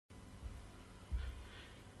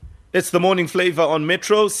It's the morning flavor on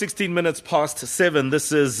Metro, 16 minutes past 7.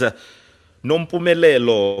 This is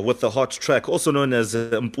Nompumelelo with the hot track, also known as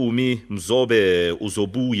Mpumi Mzobe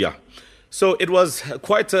Uzobuya. So it was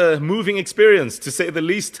quite a moving experience, to say the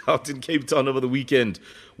least, out in Cape Town over the weekend.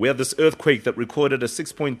 We had this earthquake that recorded a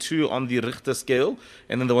 6.2 on the Richter scale,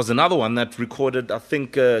 and then there was another one that recorded, I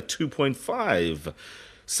think, 2.5.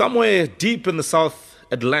 Somewhere deep in the South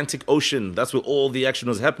Atlantic Ocean, that's where all the action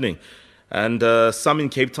was happening. And some in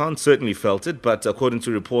Cape Town certainly felt it, but according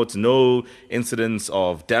to reports, no incidents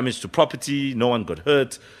of damage to property, no one got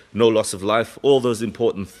hurt, no loss of life, all those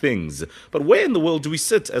important things. But where in the world do we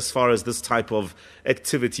sit as far as this type of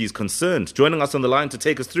activity is concerned? Joining us on the line to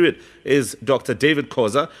take us through it is Dr. David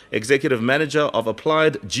Khoza, Executive Manager of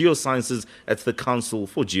Applied Geosciences at the Council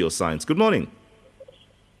for Geoscience. Good morning.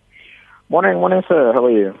 Morning, sir. How are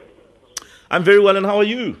you? I'm very well, and how are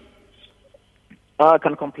you?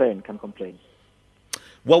 Can't complain.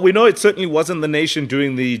 Well, we know it certainly wasn't the nation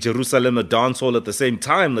doing the Jerusalem dance hall at the same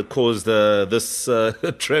time that caused this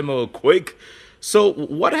tremor quake. So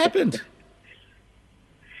what happened?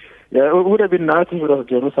 Yeah, it would have been nice if it was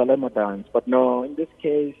Jerusalem dance, but no. In this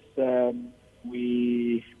case,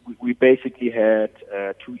 we basically had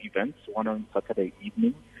two events: one on Saturday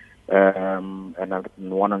evening and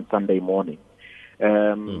one on Sunday morning.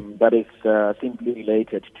 That is simply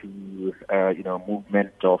related to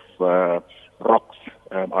movement of rocks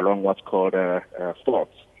along what's called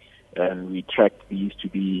faults, and we tracked these to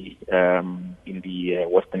be in the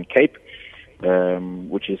Western Cape,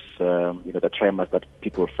 which is the tremors that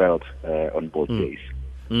people felt on both days.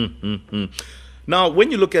 Now, when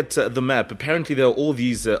you look at the map, apparently there are all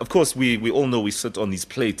these, of course, we all know we sit on these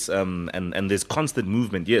plates and there's constant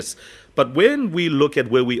movement, yes. But when we look at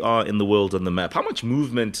where we are in the world on the map, how much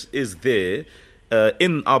movement is there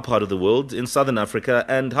in our part of the world, in Southern Africa,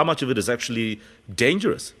 and how much of it is actually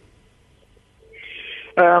dangerous?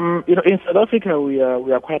 In South Africa, we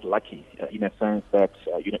are quite lucky in a sense that,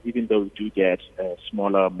 even though we do get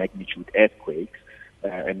smaller magnitude earthquakes,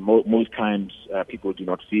 and most times people do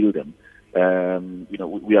not feel them,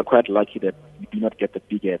 we are quite lucky that we do not get the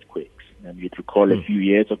big earthquakes. And you'd recall a few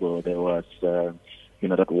years ago there was,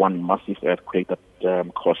 that one massive earthquake that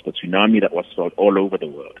caused a tsunami that was felt all over the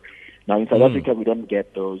world. Now in South Africa we don't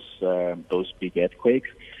get those big earthquakes.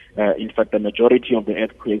 In fact, the majority of the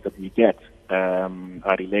earthquakes that we get are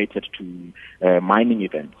related to mining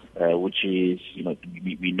events, which is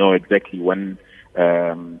we know exactly when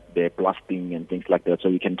they're blasting and things like that, so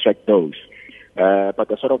we can track those. But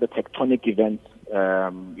the sort of the tectonic events,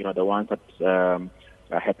 the ones that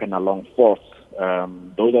happen along faults,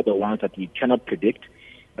 those are the ones that we cannot predict.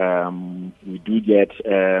 We do get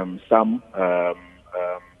some,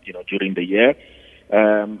 during the year,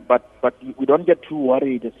 but we don't get too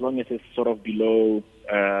worried as long as it's sort of below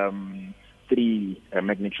 3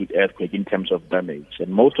 magnitude earthquake in terms of damage.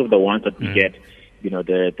 And most of the ones that we get,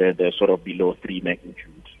 they're sort of below 3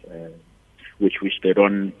 magnitudes, which they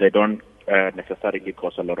don't necessarily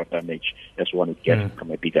cause a lot of damage as one would get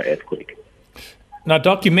from a bigger earthquake. Now,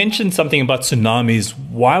 Doc, you mentioned something about tsunamis.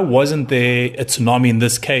 Why wasn't there a tsunami in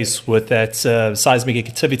this case with that seismic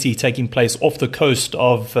activity taking place off the coast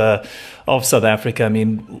of South Africa? I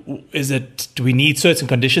mean, do we need certain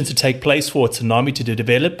conditions to take place for a tsunami to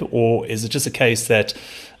develop, or is it just a case that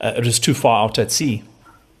it is too far out at sea?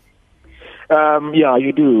 Yeah,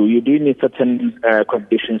 you do. You do need certain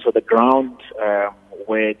conditions. So the ground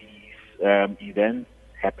where these events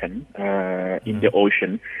happen in the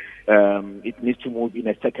ocean, it needs to move in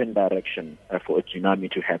a certain direction for a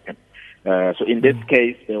tsunami to happen. So in this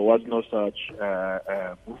case, there was no such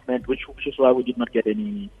movement, which is why we did not get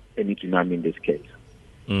any tsunami in this case.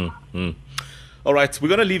 All right, we're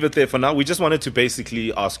going to leave it there for now. We just wanted to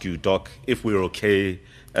basically ask you, Doc, if we're okay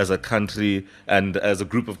as a country and as a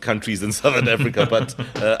group of countries in Southern Africa. But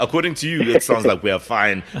according to you, it sounds like we are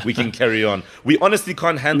fine. We can carry on. We honestly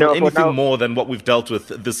can't handle anything more than what we've dealt with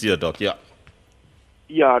this year, Doc. Yeah.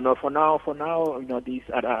 Yeah, no. For now, these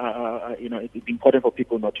it's important for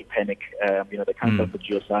people not to panic. The Council for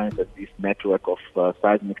Geoscience has this network of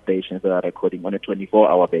seismic stations that are recording on a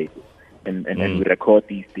 24-hour basis, and we record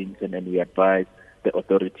these things, and then we advise the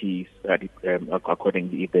authorities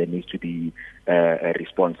accordingly if there needs to be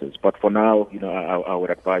responses. But for now, I would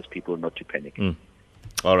advise people not to panic.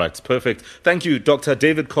 All right, perfect. Thank you, Dr.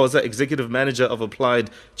 David Khoza, Executive Manager of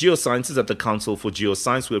Applied Geosciences at the Council for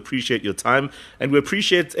Geoscience. We appreciate your time, and we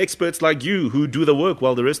appreciate experts like you who do the work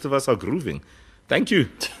while the rest of us are grooving. Thank you.